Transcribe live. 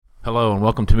Hello and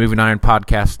welcome to Moving Iron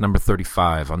Podcast number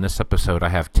 35. On this episode, I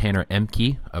have Tanner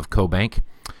Ehmke of CoBank.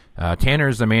 Tanner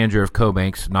is the manager of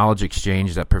CoBank's knowledge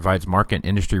exchange that provides market and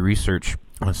industry research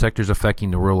on sectors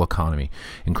affecting the rural economy,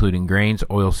 including grains,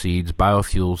 oilseeds,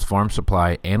 biofuels, farm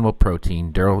supply, animal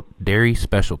protein, dairy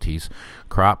specialties,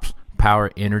 crops,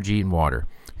 power, energy, and water.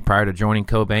 Prior to joining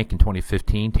CoBank in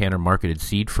 2015, Tanner marketed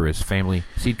seed for his family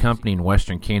seed company in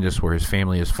western Kansas, where his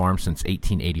family has farmed since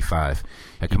 1885.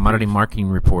 A commodity marketing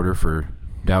reporter for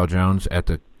Dow Jones at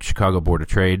the Chicago Board of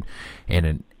Trade, and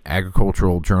an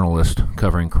agricultural journalist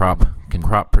covering crop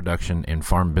production and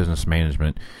farm business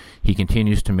management, he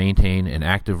continues to maintain an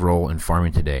active role in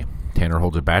farming today. Tanner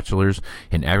holds a bachelor's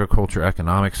in agriculture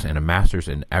economics and a master's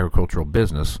in agricultural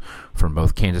business from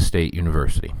both Kansas State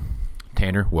University.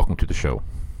 Tanner, welcome to the show.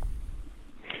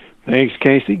 Thanks,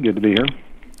 Casey. Good to be here.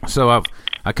 So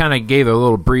I kind of gave a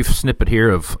little brief snippet here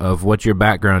of what your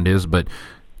background is, but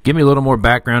give me a little more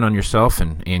background on yourself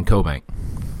and CoBank.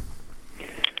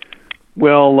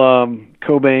 Well,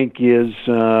 CoBank is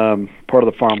part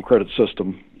of the Farm Credit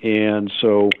System, and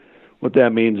so what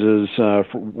that means is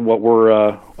what we're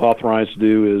authorized to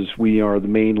do is we are the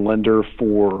main lender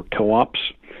for co-ops,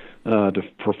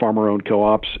 for farmer-owned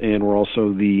co-ops, and we're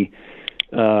also the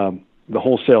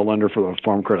wholesale lender for the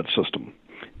Farm Credit System.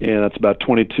 And that's about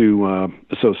 22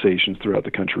 associations throughout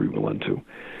the country we lend to.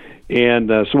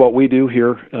 And so what we do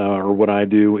here, or what I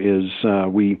do, is I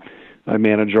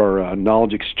manage our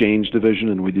knowledge exchange division,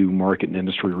 and we do market and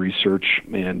industry research.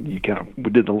 And we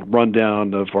did the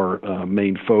rundown of our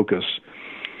main focus.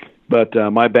 But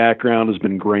my background has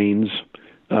been grains.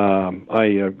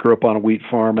 I grew up on a wheat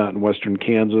farm out in western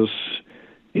Kansas,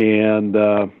 and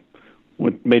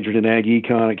majored in ag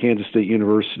econ at Kansas State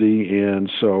University, and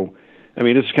so,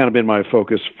 it's kind of been my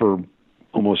focus for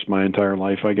almost my entire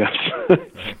life, I guess.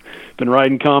 Been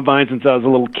riding combines since I was a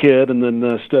little kid, and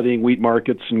then studying wheat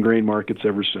markets and grain markets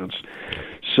ever since.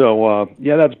 So,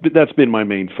 that's been my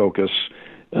main focus,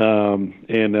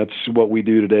 and that's what we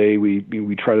do today.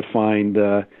 We try to find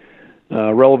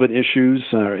relevant issues,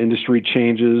 industry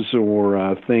changes,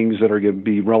 or things that are going to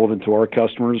be relevant to our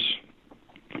customers,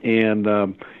 and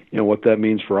what that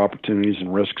means for opportunities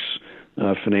and risks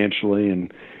financially.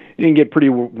 And it can get pretty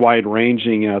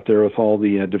wide-ranging out there with all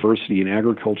the diversity in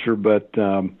agriculture. But,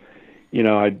 we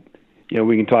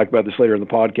can talk about this later in the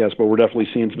podcast, but we're definitely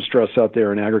seeing some stress out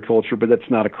there in agriculture, but that's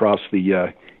not across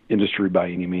the industry by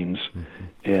any means.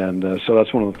 Mm-hmm. And so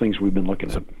that's one of the things we've been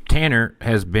looking at. Tanner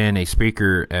has been a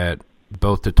speaker at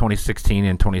both the 2016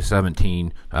 and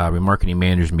 2017 remarketing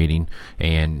managers meeting,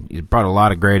 and he brought a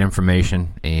lot of great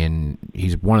information. And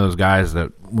he's one of those guys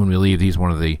that when we leave, he's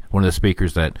one of the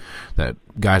speakers that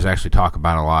guys actually talk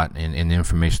about a lot, and the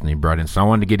information he brought in. So I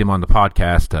wanted to get him on the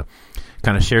podcast to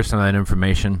kind of share some of that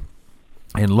information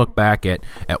and look back at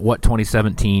what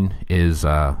 2017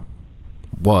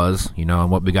 was,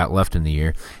 and what we got left in the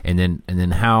year, and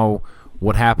then how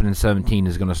what happened in 17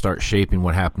 is going to start shaping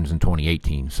what happens in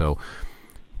 2018. So,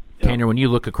 Tanner, when you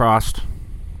look across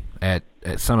at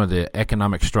some of the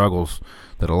economic struggles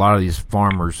that a lot of these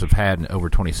farmers have had over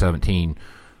 2017,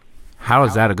 how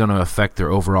is that going to affect their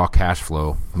overall cash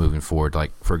flow moving forward?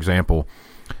 Like, for example,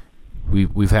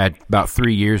 we've had about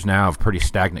 3 years now of pretty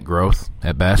stagnant growth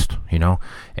at best,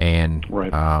 and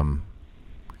right.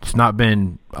 It's not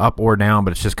been up or down, but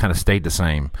it's just kind of stayed the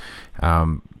same.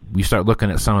 We start looking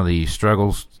at some of the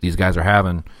struggles these guys are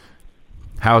having.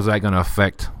 How is that going to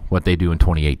affect what they do in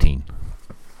 2018?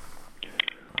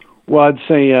 Well, I'd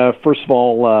say, first of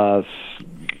all,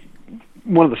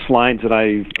 one of the slides that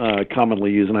I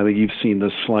commonly use, and I think you've seen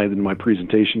this slide in my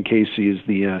presentation, Casey, is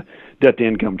the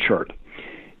debt-to-income chart.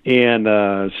 And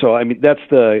that's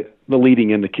the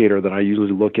leading indicator that I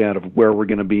usually look at of where we're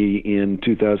going to be in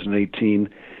 2018.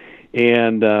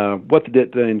 And what the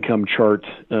debt-to-income chart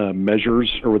measures,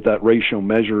 or what that ratio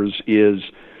measures, is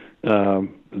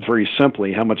very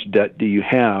simply how much debt do you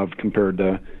have compared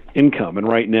to income. And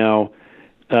right now,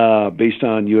 based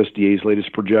on USDA's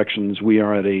latest projections, we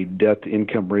are at a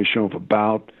debt-to-income ratio of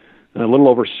about a little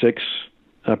over 6%,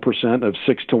 of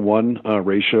 6-to-1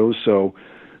 ratio. So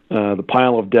the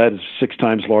pile of debt is 6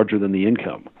 times larger than the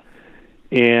income.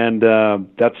 And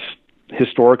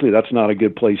historically, that's not a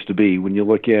good place to be. When you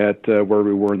look at where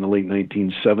we were in the late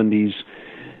 1970s,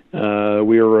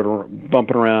 we were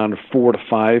bumping around 4 to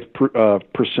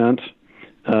 5%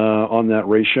 on that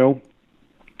ratio,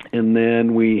 and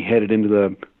then we headed into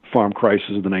the farm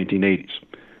crisis of the 1980s.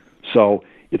 So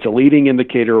it's a leading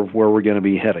indicator of where we're going to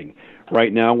be heading.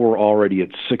 Right now, we're already at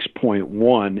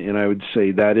 6.1, and I would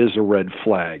say that is a red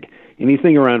flag.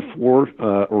 Anything around 4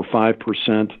 or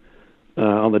 5%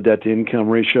 on the debt-to-income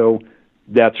ratio,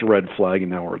 that's a red flag,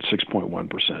 and now we're at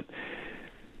 6.1%.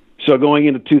 So going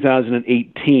into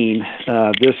 2018,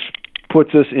 this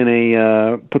puts us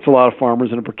puts a lot of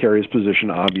farmers in a precarious position.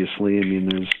 Obviously, I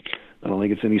mean, I don't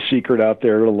think it's any secret out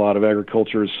there that a lot of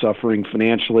agriculture is suffering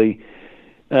financially.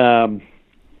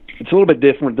 It's a little bit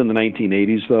different than the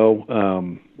 1980s,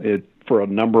 though, for a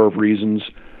number of reasons.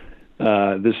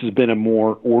 This has been a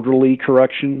more orderly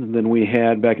correction than we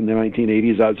had back in the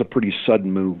 1980s. That was a pretty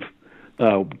sudden move.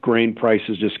 Grain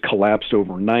prices just collapsed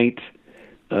overnight.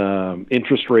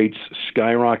 Interest rates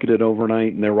skyrocketed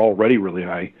overnight, and they were already really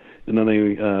high, and then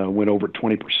they went over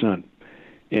 20%.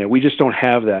 And we just don't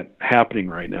have that happening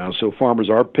right now. So farmers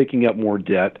are picking up more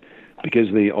debt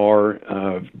because they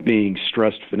are being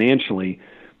stressed financially,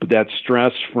 but that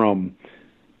stress from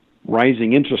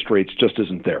rising interest rates just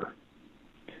isn't there.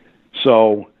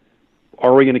 So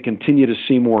are we going to continue to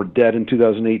see more debt in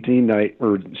 2018,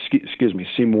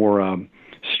 see more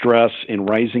stress and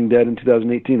rising debt in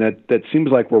 2018? That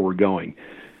seems like where we're going.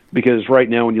 Because right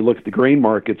now, when you look at the grain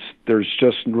markets, there's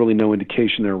just really no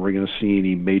indication there we're going to see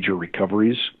any major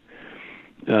recoveries.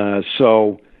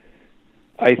 So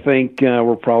I think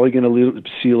we're probably going to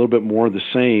see a little bit more of the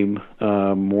same,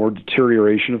 more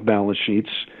deterioration of balance sheets.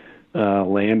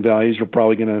 Land values are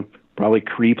probably going to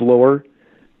creep lower.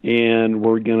 And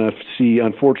we're going to see,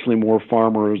 unfortunately, more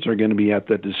farmers are going to be at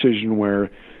that decision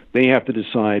where they have to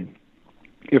decide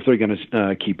if they're going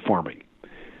to keep farming.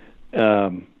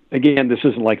 Again, this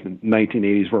isn't like the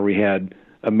 1980s where we had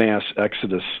a mass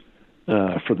exodus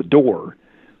for the door,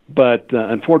 but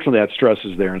unfortunately that stress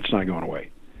is there and it's not going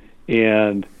away.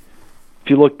 And if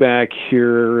you look back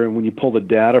here and when you pull the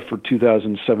data for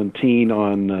 2017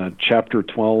 on Chapter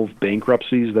 12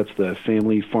 bankruptcies, that's the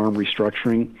family farm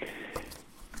restructuring,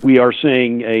 we are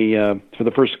saying for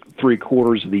the first 3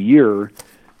 quarters of the year,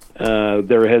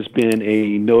 there has been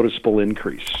a noticeable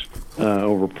increase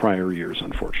over prior years,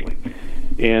 unfortunately.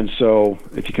 And so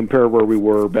if you compare where we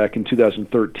were back in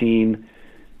 2013,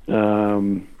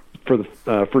 for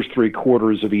the first 3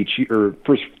 quarters of each year, or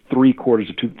first 3 quarters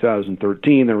of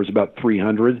 2013, there was about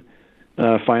 300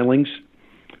 filings.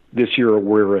 This year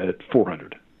we're at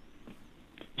 400.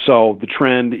 So the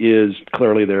trend is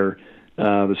clearly there.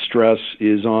 The stress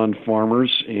is on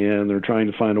farmers, and they're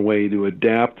trying to find a way to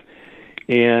adapt.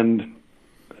 And,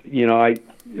 you know,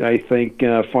 I think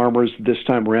farmers this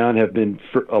time around have been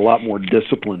a lot more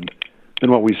disciplined than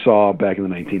what we saw back in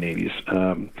the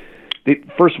 1980s.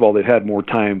 First of all, they've had more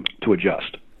time to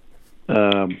adjust,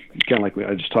 kind of like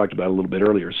I just talked about a little bit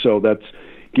earlier. So that's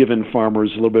given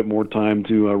farmers a little bit more time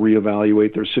to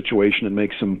reevaluate their situation and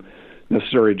make some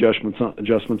necessary adjustments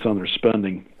on their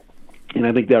spending. And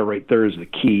I think that right there is the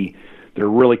key. They're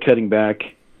really cutting back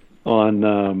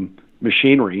on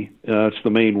machinery. That's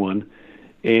the main one.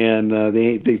 And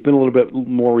they've been a little bit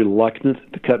more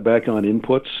reluctant to cut back on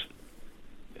inputs,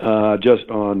 just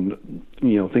on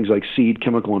things like seed,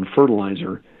 chemical, and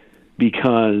fertilizer,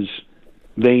 because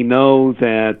they know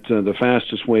that the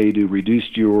fastest way to reduce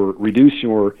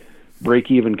your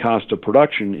break-even cost of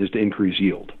production is to increase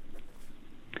yield.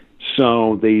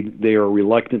 So they are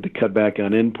reluctant to cut back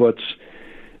on inputs.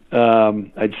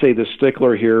 I'd say the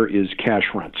stickler here is cash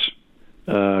rents.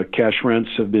 Cash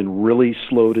rents have been really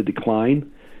slow to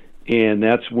decline, and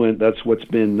that's what's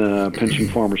been pinching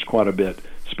farmers quite a bit,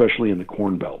 especially in the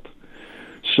Corn Belt.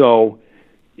 So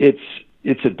it's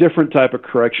a different type of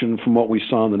correction from what we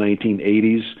saw in the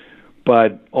 1980s,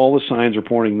 but all the signs are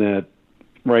pointing that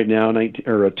right now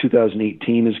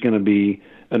 2018 is going to be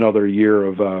another year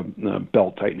of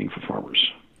belt tightening for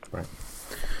farmers. Right.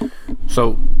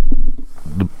 So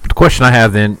the question I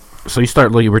have then, so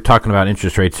we're talking about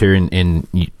interest rates here in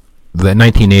the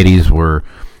 1980s were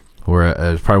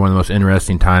probably one of the most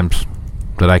interesting times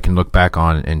that I can look back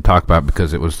on and talk about,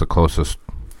 because it was the closest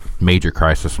major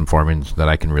crisis in farming that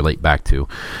I can relate back to.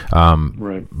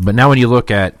 Right. But now when you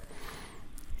look at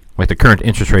like the current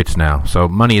interest rates now, so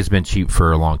money has been cheap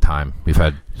for a long time. We've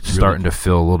had starting to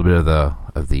feel a little bit of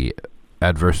the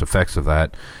adverse effects of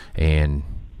that, and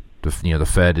the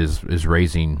Fed is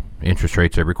raising interest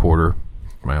rates every quarter.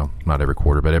 Well, not every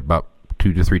quarter, but about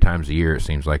 2 to 3 times a year, it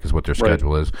seems like, is what their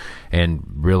schedule is. And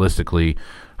realistically,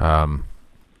 Fed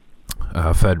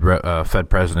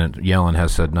President Yellen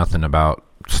has said nothing about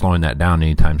slowing that down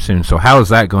anytime soon. So how is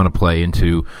that going to play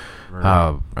into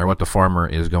or what the farmer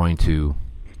is going to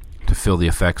feel the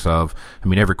effects of? I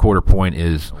mean, every quarter point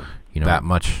is that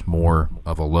much more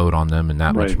of a load on them, and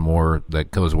that much more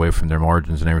that goes away from their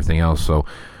margins and everything else. So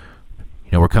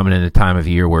we're coming in a time of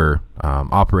year where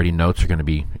operating notes are going to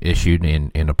be issued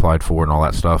and applied for and all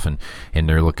that stuff, and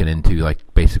they're looking into like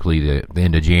basically the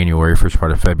end of January, first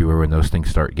part of February, when those things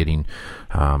start getting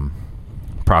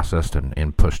processed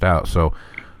and pushed out. So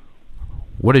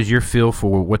what is your feel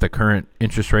for what the current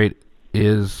interest rate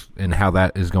is and how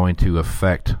that is going to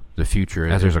affect the future,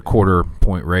 as there's a quarter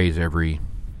point raise every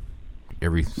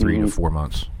 3 to 4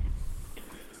 months?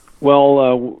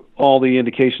 Well, all the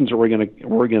indications are we're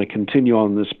going to continue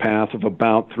on this path of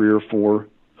about 3 or 4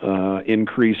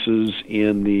 increases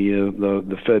in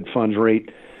the Fed funds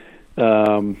rate.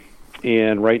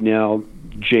 And right now,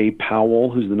 Jay Powell,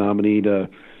 who's the nominee to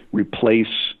replace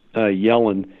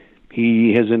Yellen,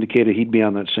 he has indicated he'd be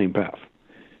on that same path.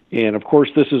 And of course,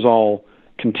 this is all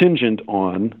contingent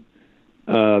on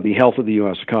the health of the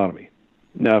U.S. economy.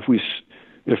 Now,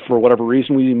 if for whatever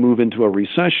reason we move into a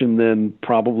recession, then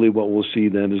probably what we'll see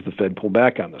then is the Fed pull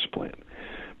back on this plan.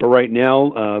 But right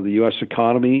now, the U.S.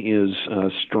 economy is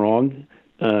strong.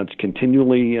 It's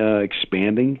continually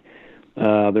expanding.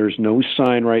 There's no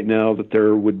sign right now that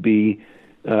there would be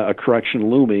a correction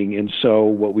looming. And so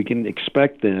what we can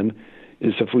expect then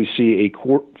is if we see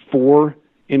 4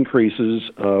 increases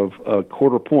of a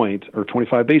quarter point or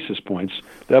 25 basis points,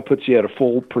 that puts you at a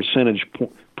full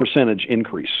percentage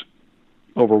increase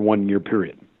over 1 year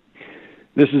period.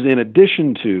 This is in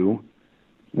addition to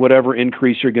whatever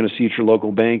increase you're going to see at your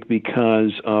local bank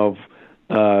because of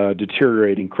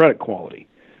deteriorating credit quality.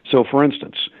 So, for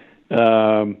instance,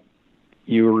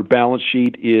 your balance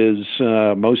sheet is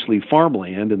mostly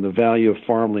farmland, and the value of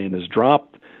farmland has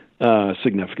dropped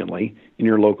significantly in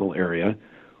your local area.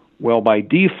 Well, by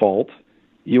default,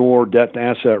 your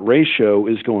debt-to-asset ratio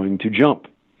is going to jump.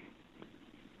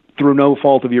 Through no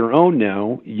fault of your own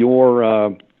now,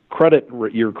 your credit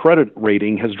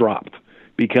rating has dropped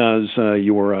because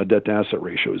your debt-to-asset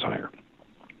ratio is higher.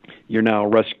 You're now a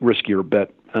riskier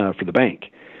bet for the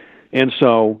bank. And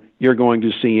so you're going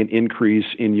to see an increase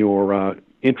in your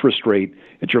interest rate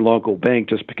at your local bank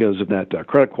just because of that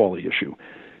credit quality issue.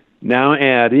 Now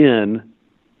add in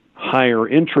higher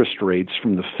interest rates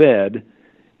from the Fed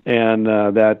and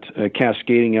that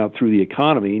cascading out through the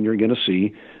economy, and you're going to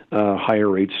see higher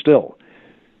rates still.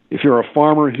 If you're a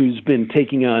farmer who's been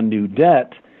taking on new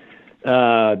debt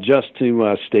just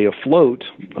to stay afloat,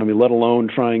 I mean, let alone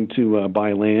trying to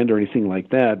buy land or anything like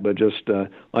that, but just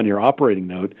on your operating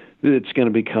note, it's going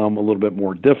to become a little bit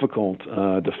more difficult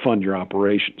to fund your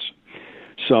operations.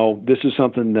 So this is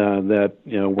something that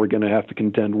we're going to have to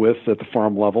contend with at the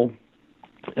farm level.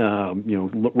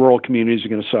 Rural communities are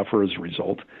going to suffer as a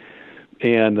result.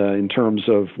 And in terms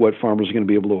of what farmers are going to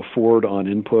be able to afford on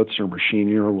inputs or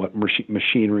machinery or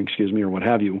what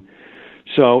have you.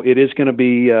 So it is going to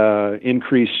be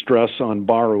increased stress on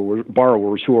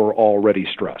borrowers who are already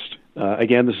stressed.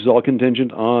 Again, this is all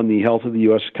contingent on the health of the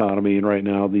U.S. economy, and right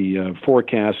now the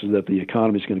forecast is that the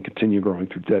economy is going to continue growing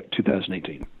through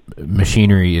 2018.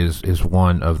 Machinery is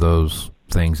one of those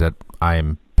things that I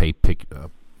am pay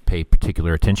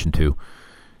particular attention to,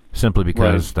 simply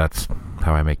because that's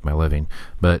how I make my living.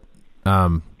 But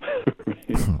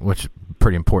which is a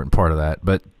pretty important part of that.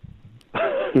 But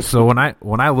so when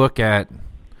I look at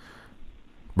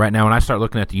right now, when I start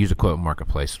looking at the used equipment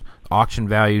marketplace, auction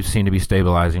values seem to be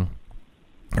stabilizing.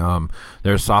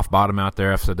 There's a soft bottom out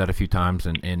there. I've said that a few times,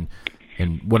 and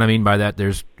what I mean by that,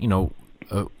 there's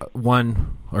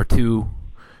 1 or 2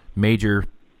 major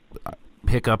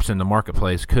hiccups in the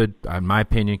marketplace could, in my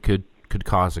opinion, could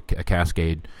cause a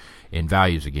cascade in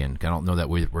values again. I don't know that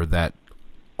we're that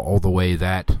all the way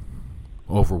that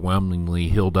overwhelmingly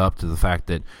healed up to the fact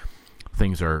that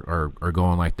things are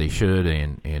going like they should,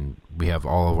 and we have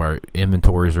all of our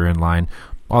inventories are in line.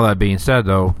 All that being said,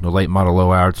 though, the late model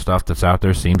low-hour stuff that's out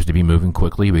there seems to be moving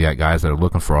quickly. We got guys that are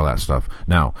looking for all that stuff.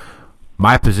 Now,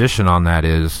 my position on that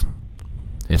is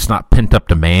it's not pent-up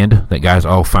demand that guys,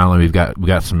 finally we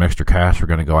got some extra cash, we're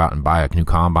going to go out and buy a new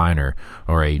combine or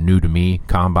a new-to-me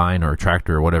combine or a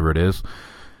tractor or whatever it is.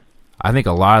 I think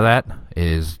a lot of that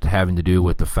is having to do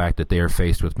with the fact that they are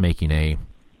faced with making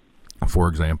for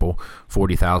example,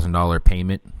 $40,000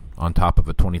 payment on top of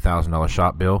a $20,000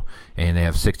 shop bill, and they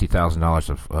have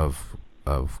 $60,000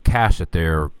 of cash that's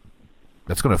going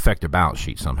to affect their balance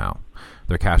sheet somehow,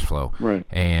 their cash flow. Right.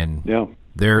 And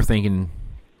they're thinking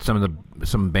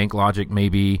some bank logic may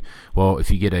be, well, if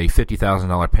you get a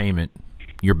 $50,000 payment,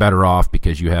 you're better off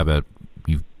because you've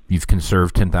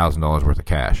conserved $10,000 worth of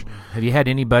cash. Have you had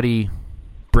anybody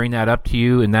bring that up to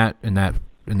you in that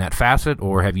facet,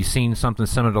 or have you seen something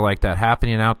similar to like that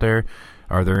happening out there?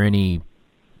 Are there any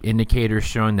indicators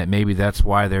showing that maybe that's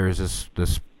why there is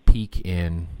this peak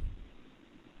in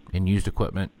used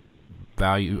equipment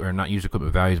value, or not used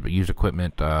equipment values, but used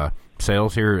equipment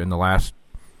sales here in the last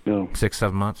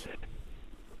 6-7 months?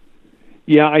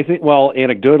 Yeah, I think, well,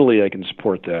 anecdotally I can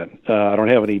support that. I don't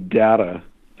have any data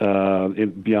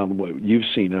beyond what you've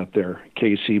seen out there,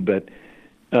 Casey. But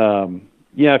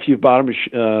if you bought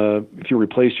if you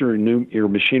replaced your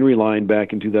machinery line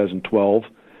back in 2012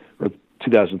 or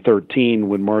 2013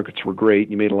 when markets were great,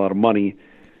 you made a lot of money.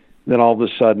 Then all of a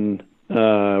sudden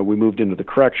we moved into the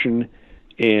correction,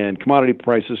 and commodity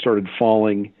prices started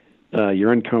falling.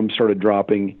 Your income started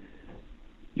dropping.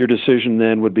 Your decision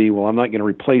then would be, well, I'm not going to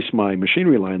replace my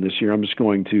machinery line this year. I'm just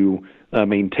going to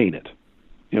maintain it.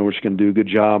 We're just going to do a good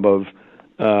job of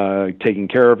taking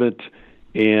care of it,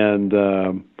 and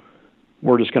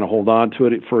we're just going to hold on to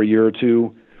it for a year or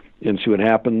two and see what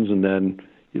happens. And then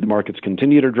the markets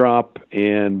continue to drop,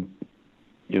 and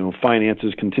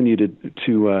finances continue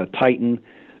to tighten,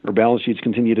 or balance sheets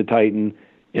continue to tighten.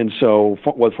 And so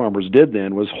what farmers did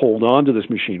then was hold on to this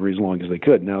machinery as long as they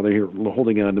could. Now they're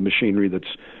holding on to machinery that's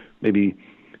maybe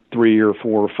 3 or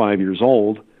 4 or 5 years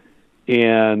old,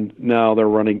 and now they're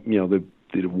running, the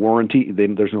warranty.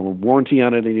 There's no warranty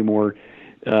on it anymore.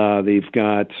 They're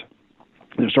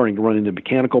starting to run into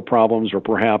mechanical problems, or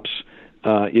perhaps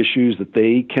issues that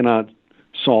they cannot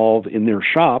solve in their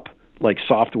shop, like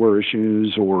software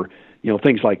issues or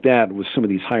things like that. With some of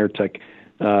these higher tech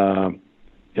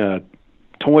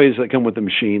toys that come with the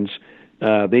machines,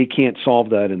 they can't solve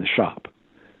that in the shop.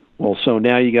 Well, so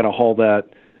now you got to haul that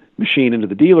machine into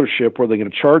the dealership, where they're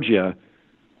going to charge you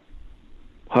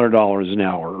 $100 an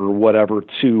hour or whatever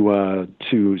to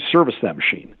service that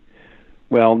machine.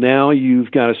 Well, now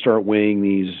you've got to start weighing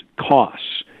these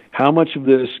costs. How much of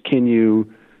this can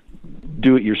you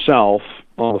do it yourself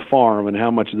on the farm, and how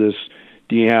much of this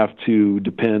do you have to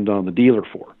depend on the dealer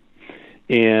for?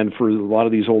 And for a lot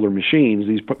of these older machines,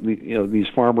 these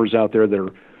farmers out there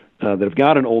that have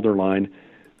got an older line,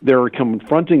 they're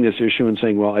confronting this issue and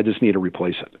saying, "Well, I just need to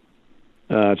replace it.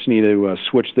 I just need to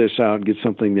switch this out and get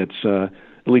something that's at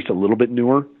least a little bit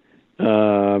newer,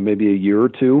 maybe a year or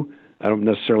two. I don't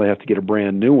necessarily have to get a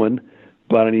brand new one,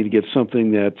 but I need to get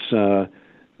something that's a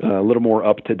little more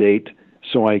up to date,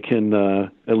 so I can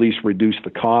at least reduce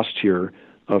the cost here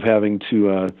of having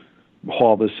to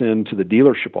haul this into the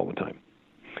dealership all the time."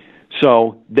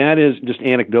 So that is just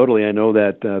anecdotally, I know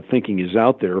that thinking is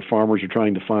out there. Farmers are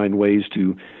trying to find ways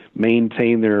to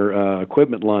maintain their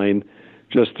equipment line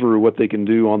just through what they can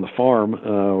do on the farm,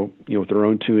 with their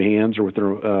own two hands, or with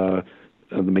their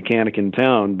the mechanic in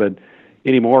town. But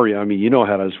anymore, I mean,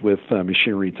 how it is with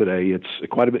machinery today. It's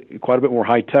quite a bit more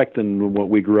high tech than what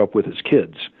we grew up with as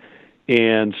kids,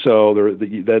 and so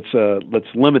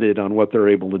that's limited on what they're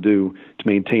able to do to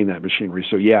maintain that machinery.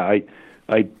 So yeah,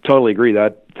 I totally agree.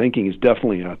 That thinking is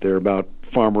definitely out there about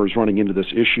farmers running into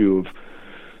this issue of,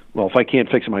 well, if I can't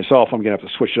fix it myself, I'm going to have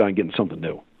to switch it out and get something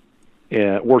new,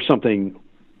 or something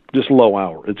just low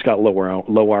hour. It's got lower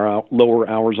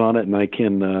hours on it, and I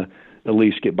can at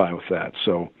least get by with that.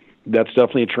 So that's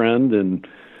definitely a trend. And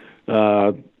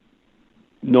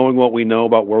knowing what we know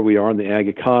about where we are in the ag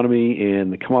economy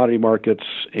and the commodity markets,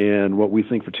 and what we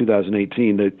think for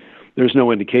 2018, that there's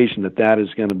no indication that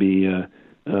is going to be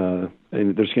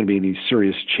and there's going to be any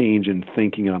serious change in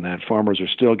thinking on that. Farmers are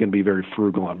still going to be very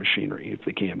frugal on machinery if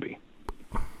they can be.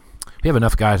 We have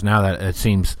enough guys now that it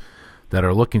seems that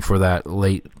are looking for that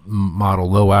late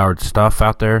model, low-hour stuff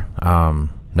out there.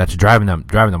 That's driving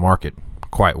the market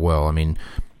quite well. I mean,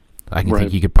 I can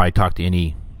think you could probably talk to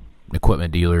any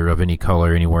equipment dealer of any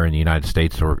color anywhere in the United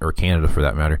States or Canada for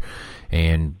that matter,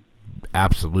 and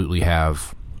absolutely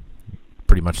have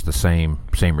pretty much the same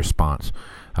response.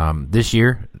 This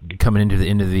year, coming into the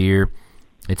end of the year,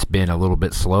 it's been a little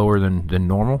bit slower than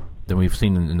normal, than we've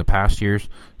seen in the past years,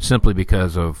 simply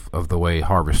because of the way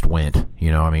harvest went.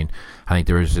 I mean, I think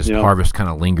there was this harvest kind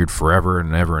of lingered forever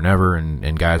and ever and ever,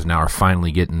 and guys now are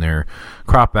finally getting their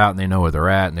crop out, and they know where they're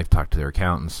at, and they've talked to their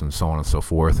accountants and so on and so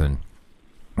forth, and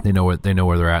they know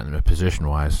where they're at in position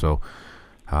wise. So,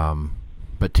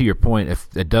 but to your point, if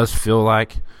it does feel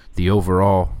like the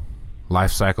overall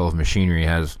life cycle of machinery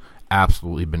has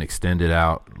absolutely been extended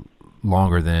out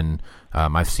longer than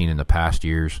I've seen in the past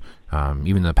years,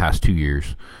 even in the past 2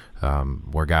 years,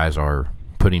 where guys are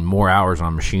putting more hours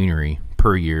on machinery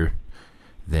per year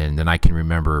than I can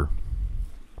remember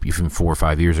even 4 or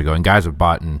 5 years ago. And guys have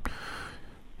bought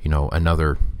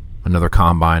another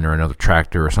combine or another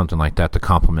tractor or something like that to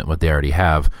complement what they already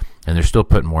have, and they're still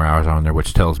putting more hours on there,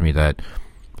 which tells me that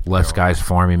less guys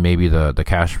farming maybe the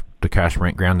cash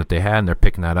rent ground that they had, and they're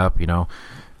picking that up,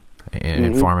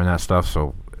 and farming that stuff.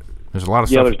 So there's a lot of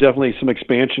stuff. Yeah, there's definitely some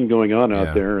expansion going on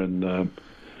out there, and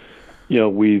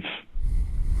we're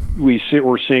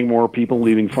seeing more people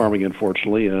leaving farming,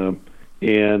 unfortunately.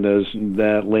 And as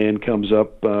that land comes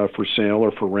up for sale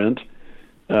or for rent,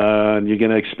 and you're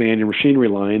going to expand your machinery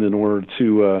line in order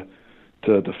to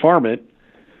to farm it,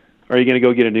 are you going to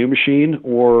go get a new machine,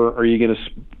 or are you going to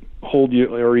or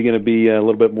are you going to be a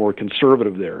little bit more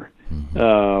conservative there?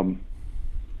 Try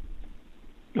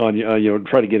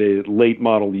to get a late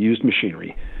model used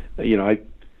machinery. I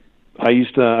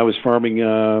was farming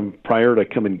prior to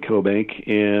coming to CoBank,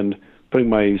 and putting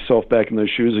myself back in those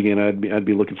shoes again, I'd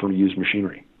be looking for used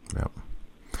machinery. Yep.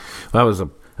 Well, that was a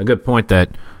good point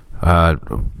that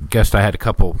guest I had a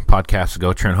couple podcasts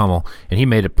ago, Trent Hummel, and he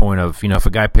made a point of, if a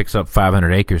guy picks up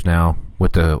 500 acres now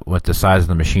with the size of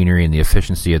the machinery and the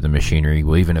efficiency of the machinery,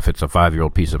 well, even if it's a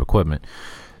 5-year-old piece of equipment,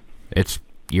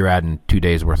 you're adding 2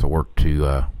 days worth of work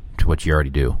to what you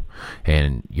already do,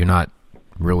 and you're not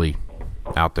really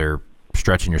out there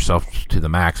stretching yourself to the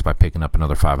max by picking up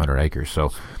another 500 acres.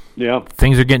 So yeah,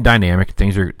 things are getting dynamic,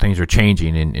 things are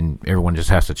changing, and everyone just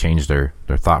has to change their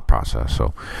thought process.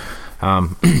 So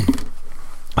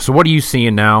so what are you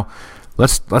seeing now?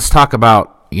 Let's talk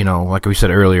about, like we said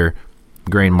earlier,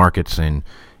 grain markets and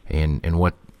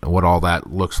what all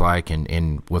that looks like,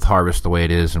 and with harvest the way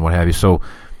it is and what have you. So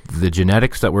the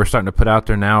genetics that we're starting to put out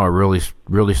there now are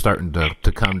really starting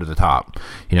to come to the top.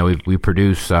 We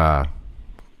produce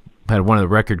had one of the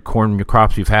record corn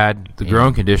crops we've had. The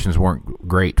growing conditions weren't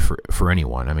great for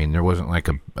anyone. I mean, there wasn't like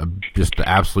just the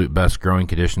absolute best growing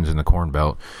conditions in the Corn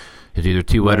Belt. It's either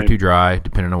too wet or too dry,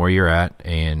 depending on where you're at.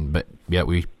 But yet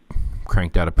we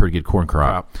cranked out a pretty good corn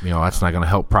crop. That's not going to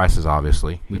help prices,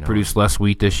 obviously. We produced less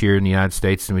wheat this year in the United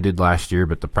States than we did last year,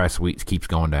 but the price of wheat keeps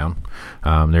going down.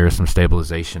 There is some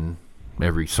stabilization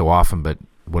every so often, but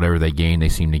whatever they gain, they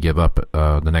seem to give up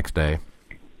the next day.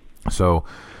 So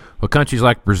countries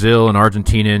like Brazil and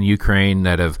Argentina and Ukraine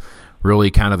that have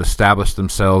really kind of established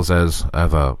themselves as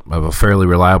of a fairly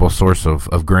reliable source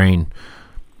of grain,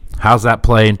 how's that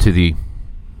play into the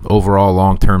overall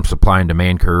long-term supply and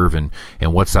demand curve, and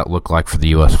what's that look like for the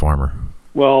U.S. farmer?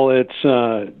 Well, it's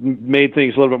made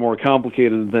things a little bit more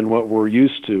complicated than what we're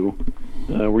used to.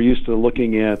 We're used to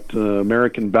looking at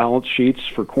American balance sheets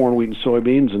for corn, wheat, and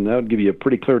soybeans, and that would give you a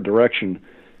pretty clear direction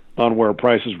on where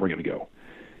prices were going to go.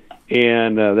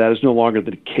 And that is no longer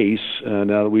the case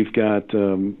now that we've got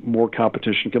more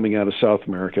competition coming out of South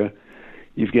America.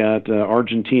 You've got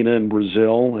Argentina and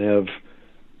Brazil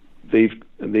they've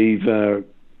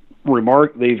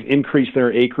increased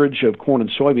their acreage of corn and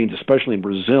soybeans, especially in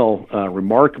Brazil,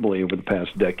 remarkably over the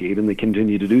past decade, and they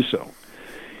continue to do so.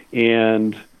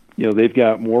 And they've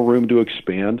got more room to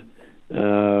expand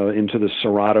into the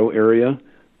Cerrado area,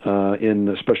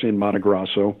 especially in Mato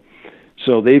Grosso.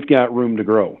 So they've got room to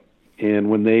grow. And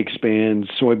when they expand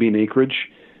soybean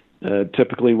acreage,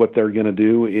 typically what they're going to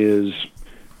do is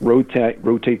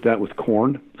rotate that with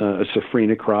corn, a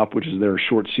safrinha crop, which is their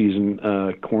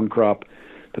short-season corn crop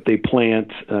that they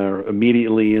plant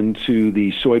immediately into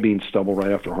the soybean stubble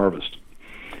right after harvest.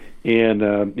 And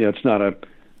it's not a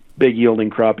big yielding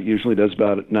crop. It usually does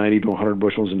about 90 to 100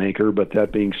 bushels an acre. But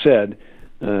that being said,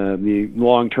 the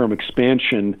long-term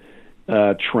expansion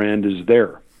trend is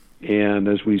there. And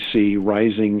as we see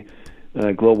rising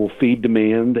global feed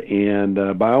demand and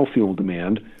biofuel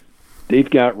demand, they've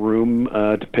got room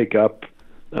to pick up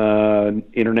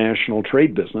international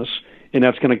trade business, and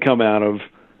that's going to come out of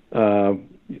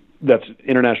that's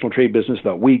international trade business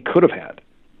that we could have had,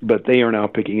 but they are now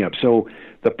picking up. So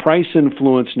the price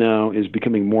influence now is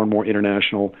becoming more and more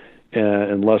international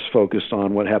and less focused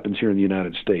on what happens here in the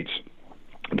United States.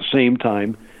 At the same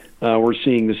time, we're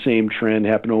seeing the same trend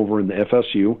happen over in the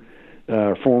FSU,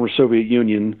 former Soviet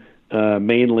Union,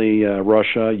 mainly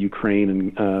Russia, Ukraine,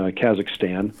 and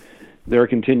Kazakhstan. They're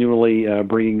continually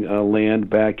bringing land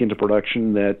back into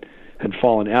production that had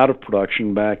fallen out of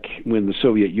production back when the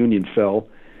Soviet Union fell.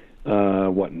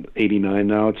 In '89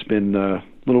 now? It's been a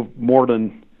little more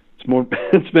than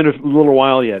it's been a little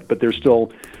while yet, but they're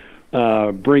still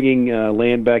bringing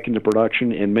land back into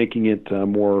production and making it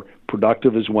more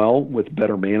productive as well with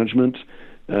better management.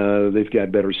 They've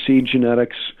got better seed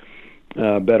genetics,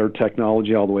 better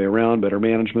technology all the way around, better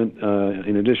management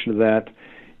in addition to that.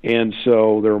 And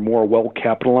so they're more well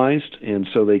capitalized, and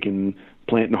so they can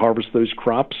plant and harvest those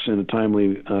crops in a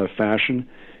timely fashion.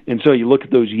 And so you look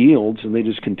at those yields, and they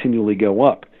just continually go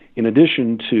up, in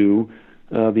addition to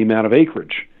the amount of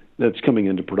acreage that's coming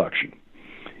into production.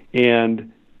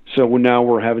 And so now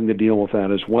we're having to deal with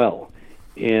that as well.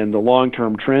 And the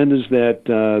long-term trend is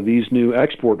that these new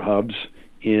export hubs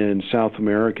in South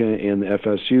America and the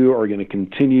FSU are going to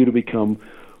continue to become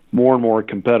more and more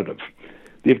competitive.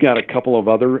 They've got a couple of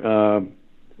other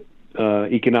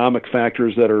economic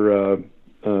factors that are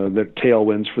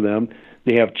tailwinds for them.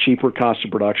 They have cheaper cost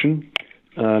of production,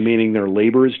 meaning their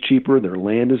labor is cheaper, their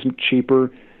land isn't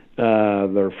cheaper,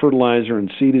 Their fertilizer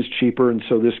and seed is cheaper, and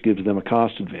so this gives them a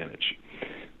cost advantage.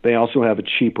 They also have a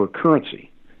cheaper currency.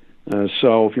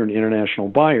 So if you're an international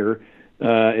buyer,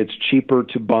 it's cheaper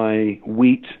to buy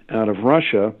wheat out of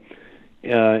Russia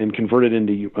and convert it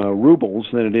into rubles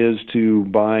than it is to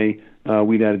buy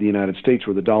wheat out of the United States,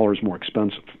 where the dollar is more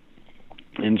expensive.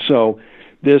 And so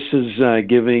this is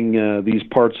giving these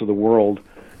parts of the world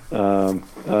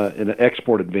an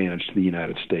export advantage to the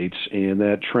United States, and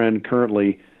that trend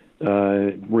currently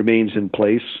remains in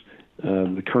place.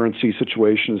 The currency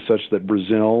situation is such that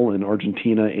Brazil and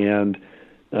Argentina and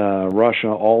Russia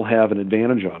all have an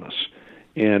advantage on us.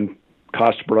 And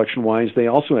cost of production-wise, they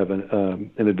also have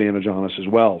an advantage on us as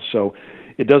well. So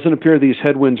it doesn't appear these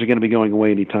headwinds are going to be going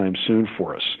away anytime soon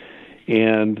for us.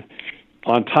 And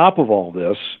on top of all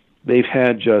this, they've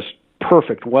had just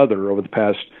perfect weather over the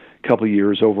past couple of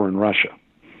years over in Russia.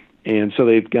 And so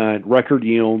they've got record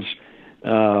yields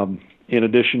in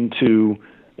addition to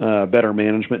better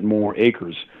management and more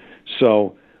acres.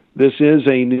 So this is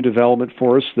a new development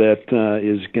for us that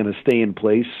is going to stay in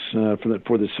place for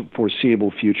the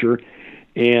foreseeable future.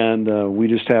 And we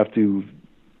just have to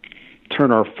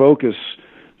turn our focus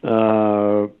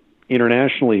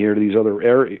internationally here to these other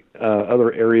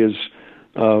areas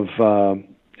of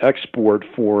export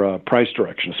for price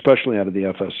direction, especially out of the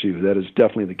FSU. That is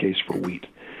definitely the case for wheat.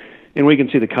 And we can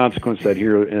see the consequence of that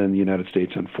here in the United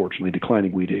States, unfortunately,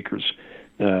 declining wheat acres.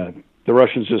 The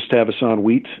Russians just have us on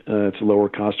wheat. It's a lower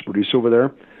cost to produce over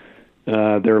there.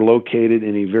 They're located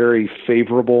in a very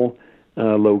favorable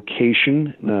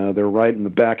location. They're right in the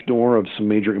back door of some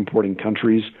major importing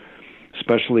countries,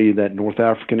 especially that North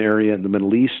African area and the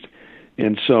Middle East.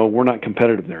 And so we're not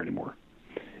competitive there anymore.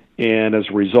 And as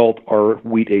a result, our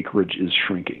wheat acreage is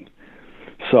shrinking.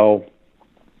 So,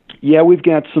 yeah, we've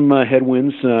got some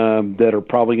headwinds that are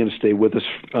probably going to stay with us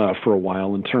for a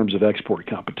while in terms of export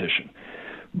competition.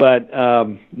 But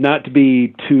not to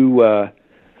be too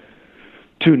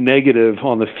negative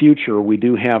on the future, we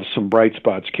do have some bright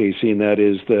spots, Casey, and that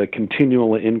is the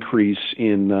continual increase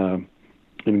in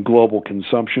global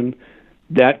consumption.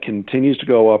 That continues to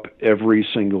go up every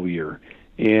single year.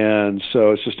 And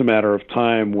so it's just a matter of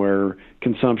time where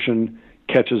consumption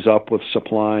catches up with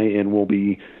supply, and we'll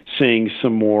be seeing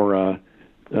some more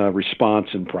response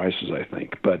in prices, I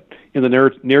think. But in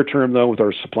the near term, though, with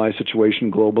our supply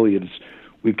situation globally,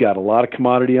 we've got a lot of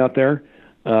commodity out there,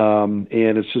 and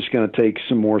it's just going to take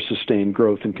some more sustained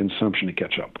growth in consumption to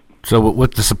catch up. So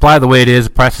with the supply the way it is,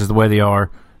 prices the way they are,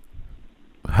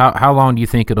 how long do you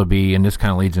think it'll be? And this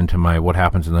kind of leads into my what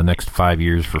happens in the next 5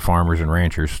 years for farmers and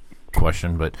ranchers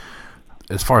question. But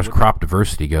as far as crop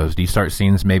diversity goes, do you start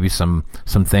seeing maybe some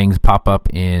things pop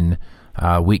up in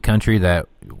wheat country that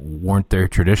weren't there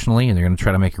traditionally, and they're going to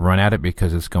try to make a run at it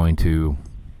because it's going to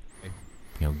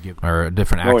give a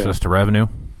different access to revenue?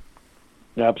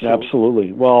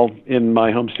 Absolutely. Well, in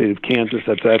my home state of Kansas,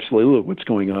 that's absolutely what's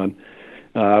going on.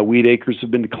 Wheat acres have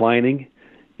been declining,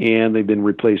 and they've been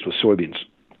replaced with soybeans,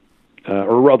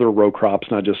 or other row crops,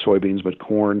 not just soybeans, but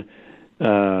corn,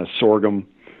 sorghum.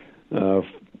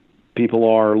 People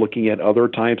are looking at other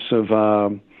types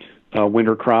of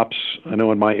winter crops. I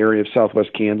know in my area of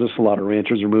southwest Kansas, a lot of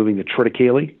ranchers are moving to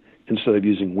triticale instead of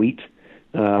using wheat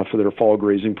for their fall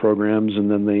grazing programs, and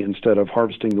then they, instead of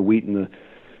harvesting the wheat in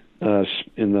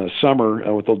the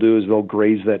summer, what they'll do is they'll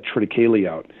graze that triticale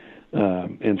out,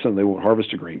 and so they won't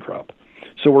harvest a grain crop.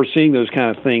 So we're seeing those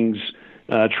kind of things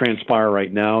transpire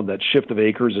right now. That shift of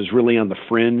acres is really on the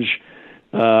fringe,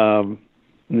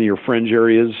 your fringe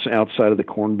areas outside of the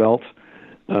Corn Belt,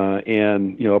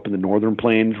 and up in the northern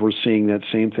plains, we're seeing that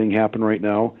same thing happen right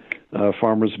now.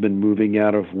 Farmers have been moving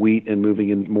out of wheat and moving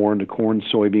in more into corn,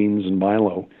 soybeans, and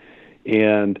milo.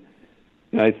 And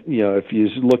if you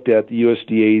looked at the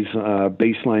USDA's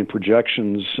baseline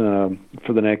projections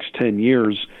for the next 10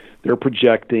 years, they're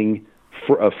projecting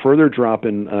for a further drop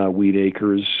in wheat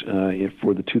acres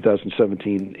for the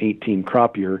 2017-18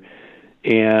 crop year,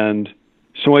 and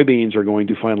soybeans are going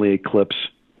to finally eclipse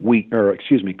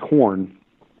corn.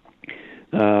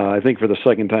 I think for the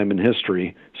second time in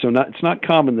history. So it's not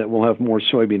common that we'll have more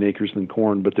soybean acres than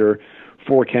corn, but they're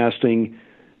forecasting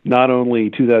not only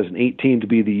 2018 to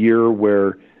be the year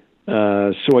where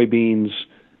soybeans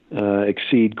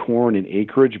exceed corn in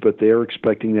acreage, but they're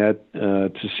expecting that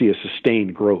to see a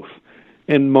sustained growth.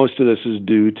 And most of this is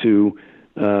due to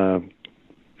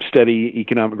steady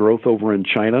economic growth over in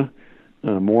China.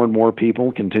 More and more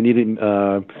people continue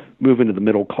to move into the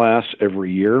middle class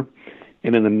every year.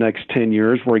 And in the next 10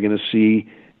 years, we're going to see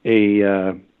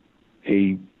a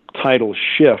tidal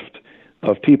shift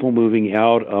of people moving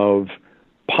out of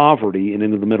poverty and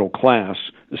into the middle class,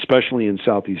 especially in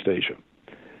Southeast Asia.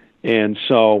 And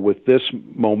so with this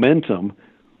momentum,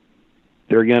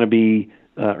 they're going to be,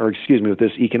 with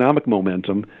this economic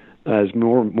momentum, as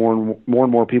more and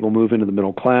more people move into the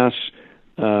middle class,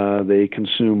 they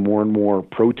consume more and more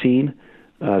protein,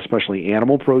 especially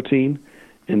animal protein,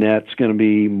 and that's going to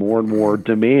be more and more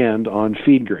demand on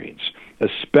feed grains,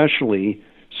 especially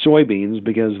soybeans,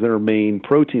 because their main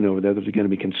protein over there that they're going to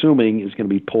be consuming is going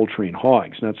to be poultry and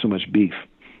hogs, not so much beef.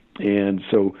 And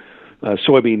so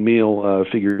soybean meal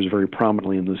figures very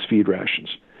prominently in those feed rations.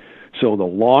 So the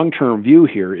long-term view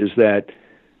here is that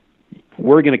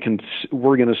we're going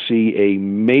to see a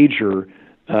major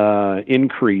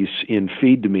increase in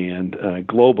feed demand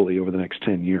globally over the next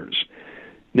 10 years.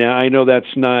 Now, I know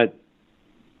that's not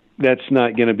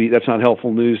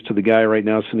helpful news to the guy right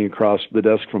now sitting across the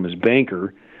desk from his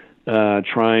banker,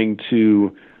 trying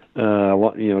to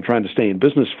stay in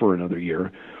business for another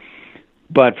year.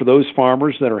 But for those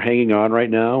farmers that are hanging on right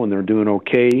now and they're doing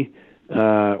okay,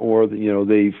 or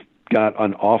they've got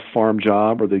an off-farm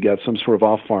job or they've got some sort of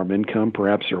off-farm income,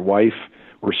 perhaps their wife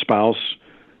or spouse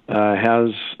has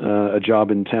a job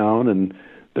in town and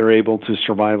they're able to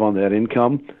survive on that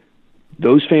income,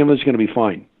 those families are going to be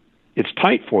fine. It's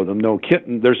tight for them,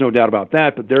 there's no doubt about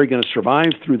that, but they're going to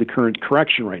survive through the current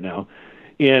correction right now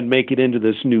and make it into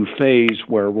this new phase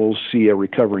where we'll see a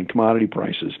recovery in commodity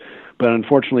prices. But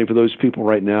unfortunately for those people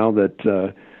right now that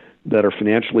are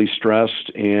financially stressed,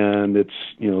 and it's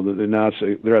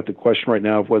they're at the question right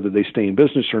now of whether they stay in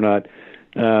business or not.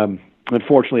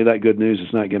 Unfortunately, that good news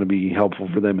is not going to be helpful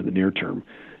for them in the near term.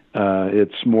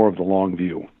 It's more of the long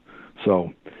view.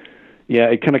 So, yeah,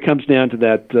 it kind of comes down to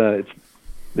that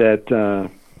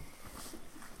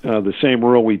the same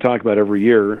rule we talk about every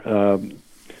year.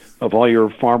 Of all your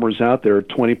farmers out there,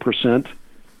 20%,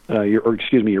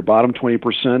 your bottom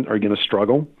 20% are going to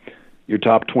struggle. Your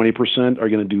top 20% are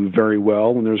going to do very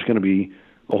well, and there's going to be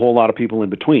a whole lot of people in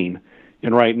between.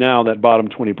 And right now, that bottom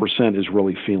 20% is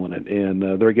really feeling it, and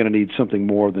they're going to need something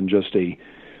more than just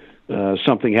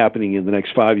something happening in the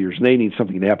next 5 years. They need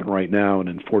something to happen right now, and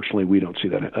unfortunately, we don't see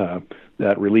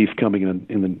that relief coming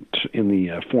in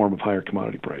the form of higher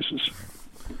commodity prices.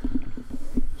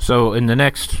 So, in the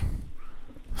next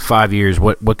 5 years,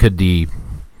 what could that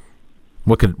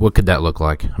look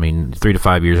like? I mean, 3 to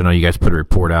 5 years. I know you guys put a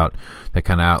report out that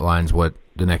kind of outlines what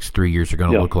the next 3 years are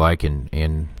going to look like,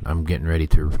 and I'm getting ready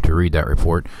to read that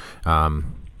report.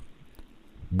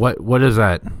 What does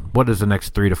the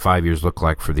next 3 to 5 years look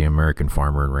like for the American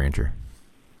farmer and rancher?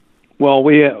 Well,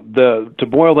 to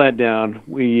boil that down,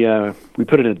 we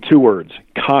put it in 2 words: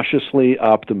 cautiously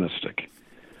optimistic.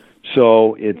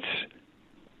 So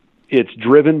it's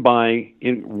driven by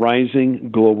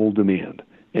rising global demand,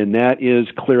 and that is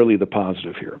clearly the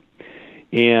positive here.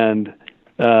 And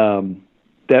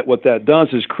what that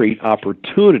does is create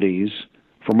opportunities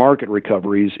for market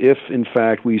recoveries if, in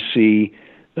fact, we see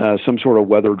some sort of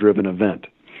weather-driven event.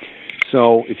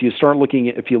 So if you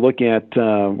look at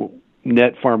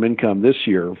net farm income this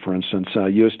year, for instance,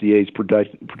 USDA is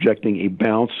projecting a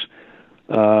bounce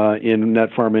in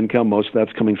net farm income. Most of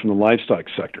that's coming from the livestock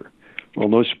sector. Well,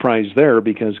 no surprise there,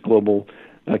 because global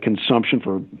consumption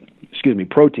for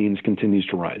proteins continues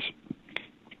to rise.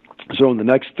 So in the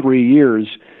next 3 years,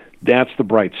 that's the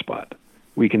bright spot.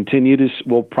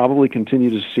 We'll probably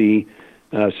continue to see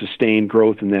sustained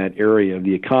growth in that area of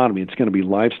the economy. It's going to be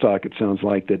livestock, it sounds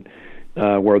like, that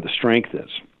where the strength is.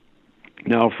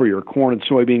 Now, for your corn and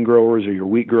soybean growers or your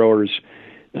wheat growers,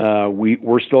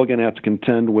 we're still going to have to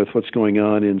contend with what's going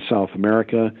on in South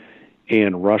America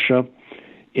and Russia.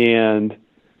 And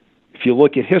if you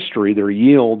look at history, their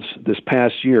yields this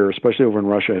past year, especially over in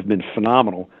Russia, have been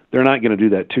phenomenal. They're not going to do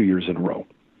that 2 years in a row.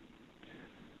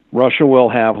 Russia will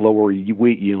have lower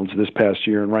wheat yields this past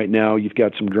year, and right now you've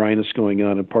got some dryness going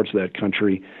on in parts of that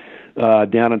country.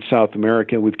 Down in South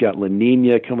America, we've got La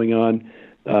Nina coming on.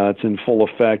 It's in full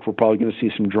effect. We're probably going to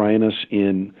see some dryness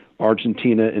in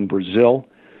Argentina and Brazil.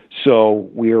 So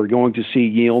we are going to see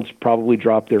yields probably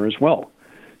drop there as well.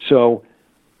 So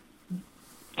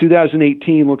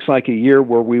 2018 looks like a year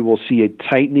where we will see a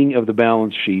tightening of the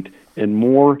balance sheet and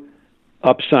more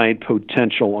upside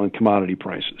potential on commodity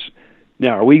prices.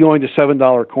 Now, are we going to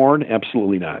 $7 corn?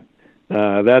 Absolutely not.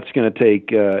 That's going to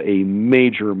take a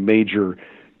major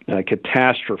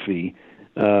catastrophe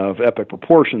of epic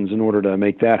proportions in order to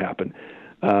make that happen.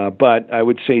 But I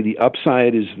would say the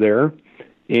upside is there,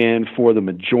 and for the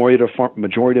majority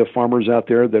of farmers out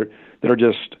there that are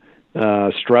just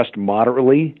stressed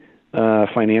moderately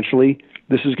financially,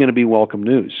 this is going to be welcome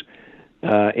news,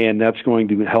 and that's going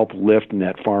to help lift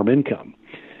net farm income.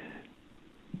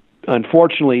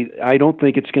 Unfortunately, I don't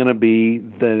think it's going to be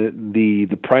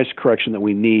the price correction that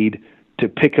we need to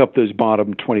pick up those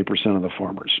bottom 20% of the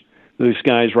farmers. Those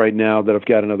guys right now that have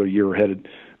got another year ahead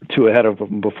of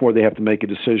them before they have to make a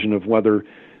decision of whether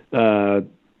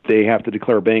they have to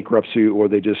declare bankruptcy or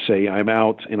they just say, I'm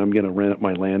out and I'm going to rent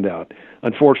my land out.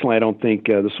 Unfortunately, I don't think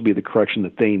this will be the correction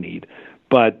that they need.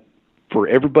 But for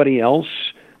everybody else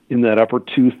in that upper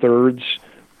two-thirds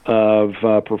of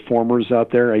performers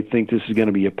out there, I think this is going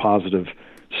to be a positive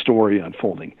story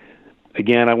unfolding.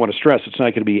 Again, I want to stress it's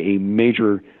not going to be a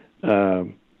major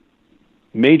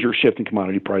shift in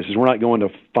commodity prices. We're not going to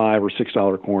 $5 or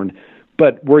 $6 corn,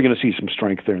 but we're going to see some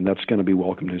strength there, and that's going to be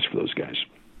welcome news for those guys.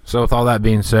 So with all that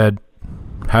being said,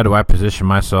 how do I position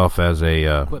myself as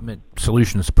a equipment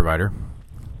solutions provider?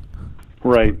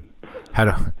 Right. It's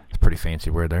a pretty fancy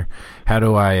word there. How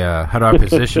do I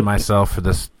position myself for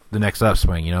the next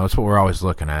upswing? It's what we're always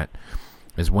looking at.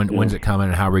 Is when's it coming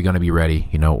and how are we going to be ready?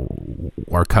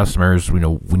 Our customers, we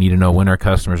need to know when our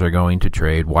customers are going to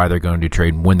trade, why they're going to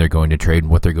trade, when they're going to trade,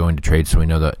 and what they're going to trade, so we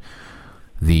know that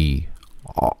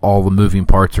all the moving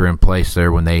parts are in place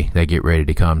there when they get ready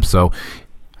to come. So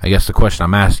I guess the question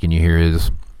I'm asking you here is,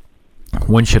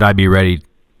 when should I be ready?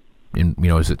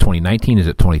 Is it 2019? Is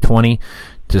it 2020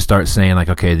 to start saying like,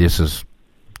 okay, this is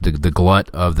the glut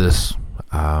of this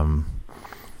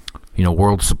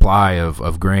world supply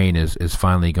of grain is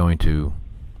finally going to,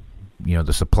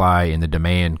 the supply and the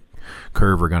demand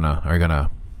curve are gonna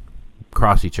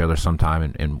cross each other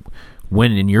sometime. And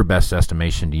when, in your best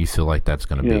estimation, do you feel like that's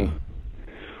going to be?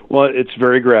 Well, it's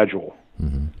very gradual.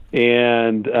 Mm-hmm.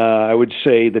 And I would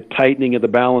say the tightening of the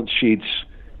balance sheets,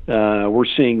 we're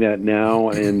seeing that now.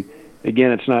 And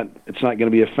again, it's not going to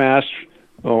be a fast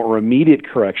or immediate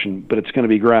correction, but it's going to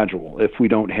be gradual if we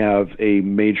don't have a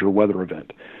major weather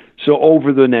event. So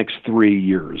over the next 3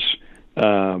 years,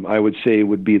 I would say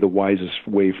would be the wisest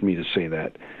way for me to say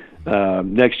that.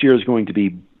 Next year is going to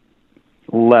be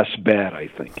less bad, I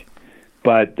think.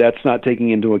 But that's not taking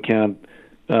into account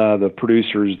the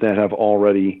producers that have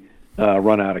already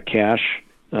run out of cash.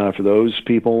 For those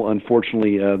people,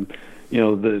 unfortunately,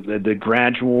 the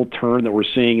gradual turn that we're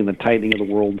seeing in the tightening of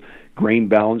the world grain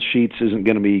balance sheets isn't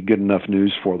going to be good enough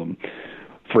news for them.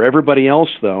 For everybody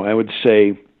else, though, I would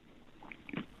say,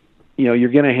 you're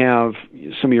going to have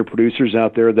some of your producers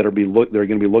out there that they're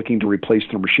going to be looking to replace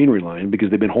their machinery line because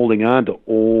they've been holding on to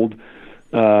old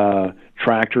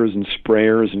tractors and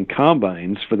sprayers and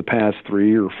combines for the past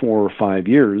 3 or 4 or 5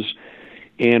 years.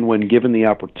 And when given the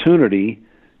opportunity,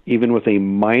 even with a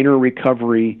minor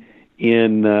recovery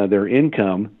in their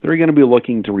income, they're going to be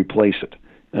looking to replace it.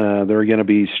 They're going to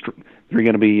be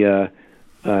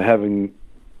having.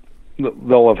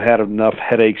 They'll have had enough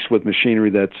headaches with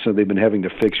machinery that they've been having to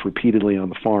fix repeatedly on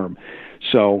the farm.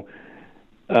 So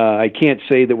I can't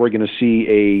say that we're going to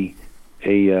see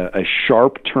a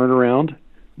sharp turnaround,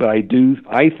 but I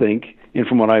think, and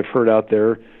from what I've heard out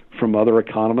there from other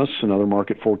economists and other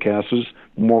market forecasters,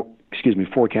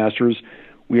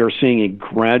 we are seeing a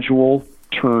gradual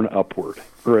turn upward,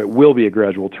 or it will be a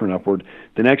gradual turn upward.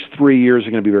 The next 3 years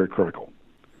are going to be very critical.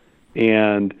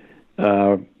 And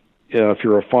if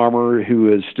you're a farmer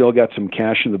who has still got some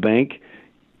cash in the bank,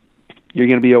 you're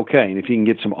going to be okay. And if you can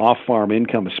get some off-farm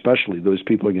income especially, those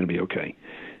people are going to be okay.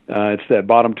 It's that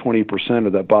bottom 20% or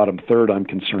that bottom third I'm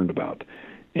concerned about.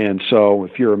 And so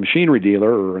if you're a machinery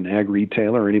dealer or an ag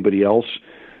retailer or anybody else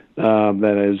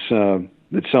that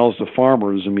sells to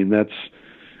farmers,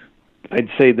 I'd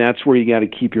say that's where you got to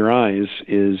keep your eyes,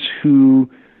 is who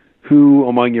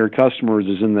among your customers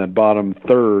is in that bottom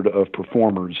third of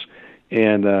performers,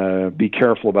 and be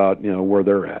careful about where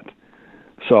they're at.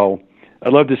 So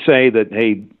I'd love to say that,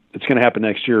 hey, it's going to happen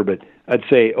next year, but I'd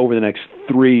say over the next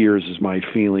 3 years is my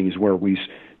feeling, is where we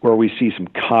see some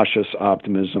cautious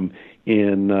optimism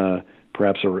in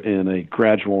perhaps in a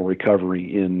gradual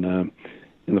recovery in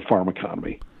the farm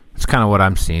economy. It's kind of what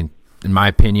I'm seeing, in my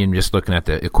opinion, just looking at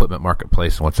the equipment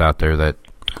marketplace and what's out there, that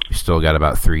we still got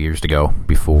about 3 years to go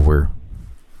before we're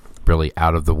really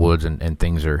out of the woods, and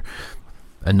things are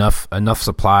enough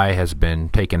supply has been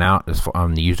taken out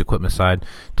on the used equipment side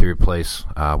to replace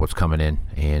what's coming in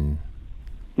and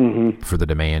for the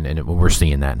demand, and we're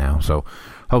seeing that now. So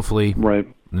hopefully, the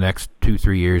next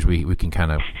 2-3 years we can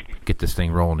kind of get this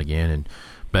thing rolling again.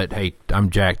 But hey, I'm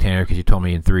Jack Tanner because you told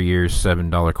me in 3 years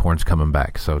 $7 corn's coming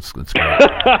back, so it's great.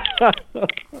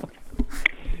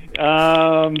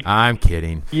 I'm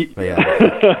kidding. Yeah.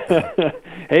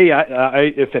 Hey,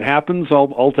 if it happens,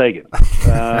 I'll take it.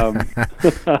 I'd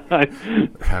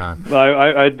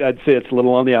say it's a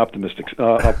little on the optimistic,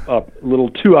 a little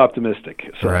too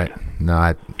optimistic. So. Right. No,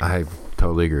 I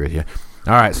totally agree with you.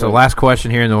 All right, so last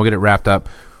question here, and then we'll get it wrapped up.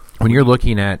 When you're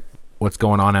looking at what's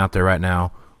going on out there right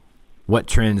now, what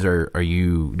trends do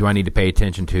I need to pay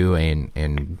attention to,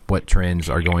 and what trends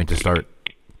are going to start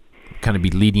kind of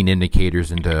be leading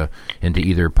indicators into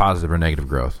either positive or negative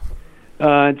growth?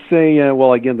 I'd say,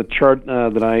 again, the chart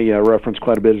that I reference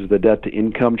quite a bit is the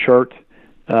debt-to-income chart.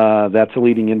 That's a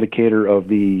leading indicator of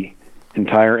the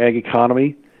entire ag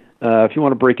economy. If you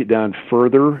want to break it down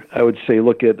further, I would say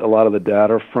look at a lot of the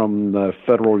data from the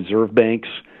Federal Reserve banks,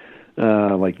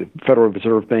 like the Federal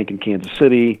Reserve Bank in Kansas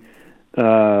City,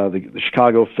 the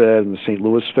Chicago Fed, and the St.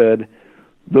 Louis Fed.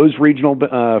 Those regional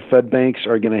Fed banks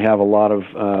are going to have a lot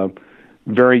of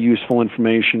very useful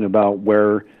information about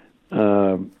where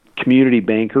community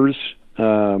bankers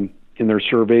in their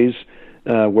surveys,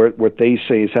 what they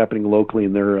say is happening locally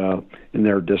in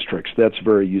their districts. That's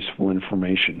very useful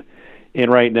information. And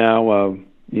right now,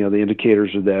 the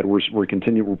indicators are that we're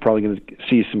probably going to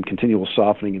see some continual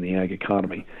softening in the ag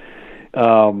economy.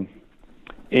 And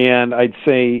I'd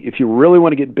say if you really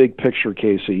want to get big picture,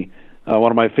 Casey, one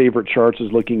of my favorite charts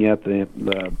is looking at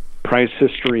the price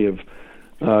history of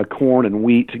corn and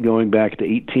wheat going back to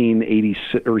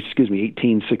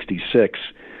 1866.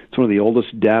 It's one of the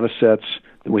oldest data sets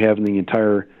that we have in the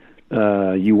entire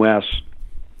U.S.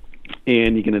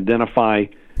 And you can identify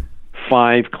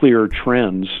 5 clear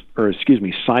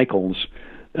cycles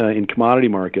in commodity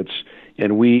markets.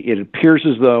 And it appears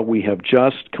as though we have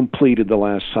just completed the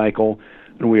last cycle,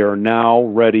 and we are now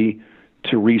ready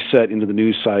to reset into the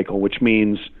new cycle, which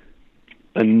means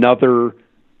another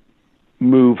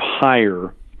move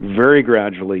higher very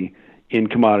gradually in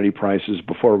commodity prices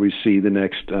before we see the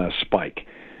next spike.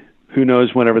 Who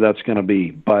knows whenever that's going to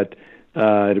be, but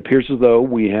it appears as though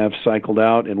we have cycled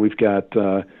out, and we've got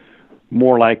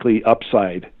more likely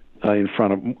upside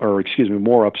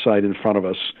more upside in front of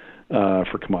us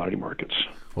for commodity markets.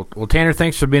 Well, Tanner,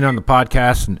 thanks for being on the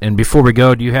podcast. And before we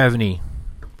go, do you have any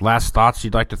last thoughts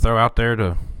you'd like to throw out there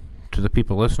to the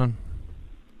people listening?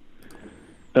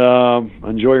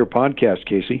 Enjoy your podcast,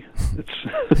 Casey.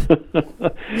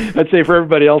 I'd say for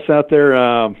everybody else out there,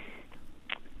 I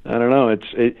don't know.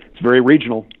 It's very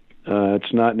regional.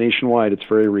 It's not nationwide. It's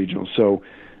very regional. So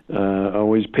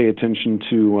always pay attention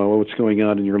to what's going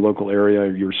on in your local area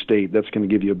or your state. That's going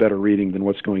to give you a better reading than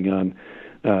what's going on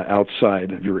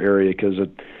outside of your area, because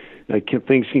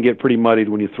things can get pretty muddied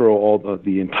when you throw all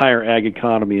the entire ag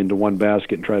economy into one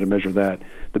basket and try to measure that.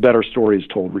 The better story is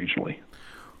told regionally.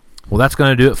 Well, that's going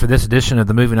to do it for this edition of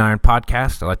the Moving Iron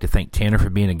Podcast. I'd like to thank Tanner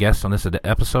for being a guest on this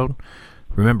episode.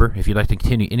 Remember, if you'd like to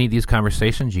continue any of these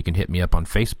conversations, you can hit me up on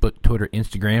Facebook, Twitter,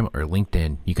 Instagram, or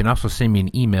LinkedIn. You can also send me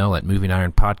an email at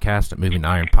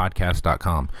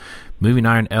movingironpodcast@movingironpodcast.com. Moving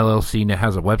Iron LLC now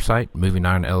has a website,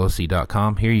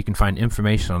 movingironllc.com. Here you can find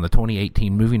information on the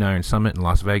 2018 Moving Iron Summit in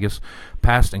Las Vegas,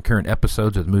 past and current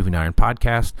episodes of the Moving Iron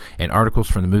Podcast, and articles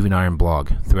from the Moving Iron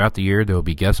blog. Throughout the year, there will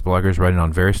be guest bloggers writing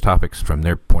on various topics from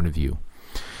their point of view.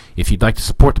 If you'd like to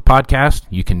support the podcast,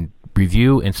 you can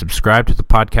review and subscribe to the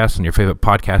podcast on your favorite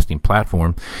podcasting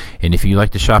platform. And if you like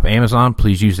to shop Amazon,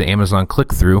 please use the Amazon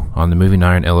click-through on the Moving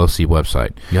Iron LLC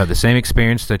website. You'll have the same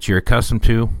experience that you're accustomed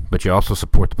to, but you also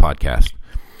support the podcast.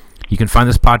 You can find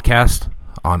this podcast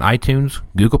on iTunes,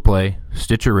 Google Play,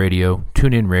 Stitcher Radio,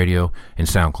 TuneIn Radio, and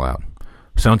SoundCloud.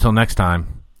 So until next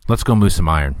time, let's go move some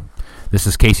iron. This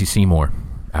is Casey Seymour,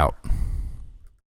 out.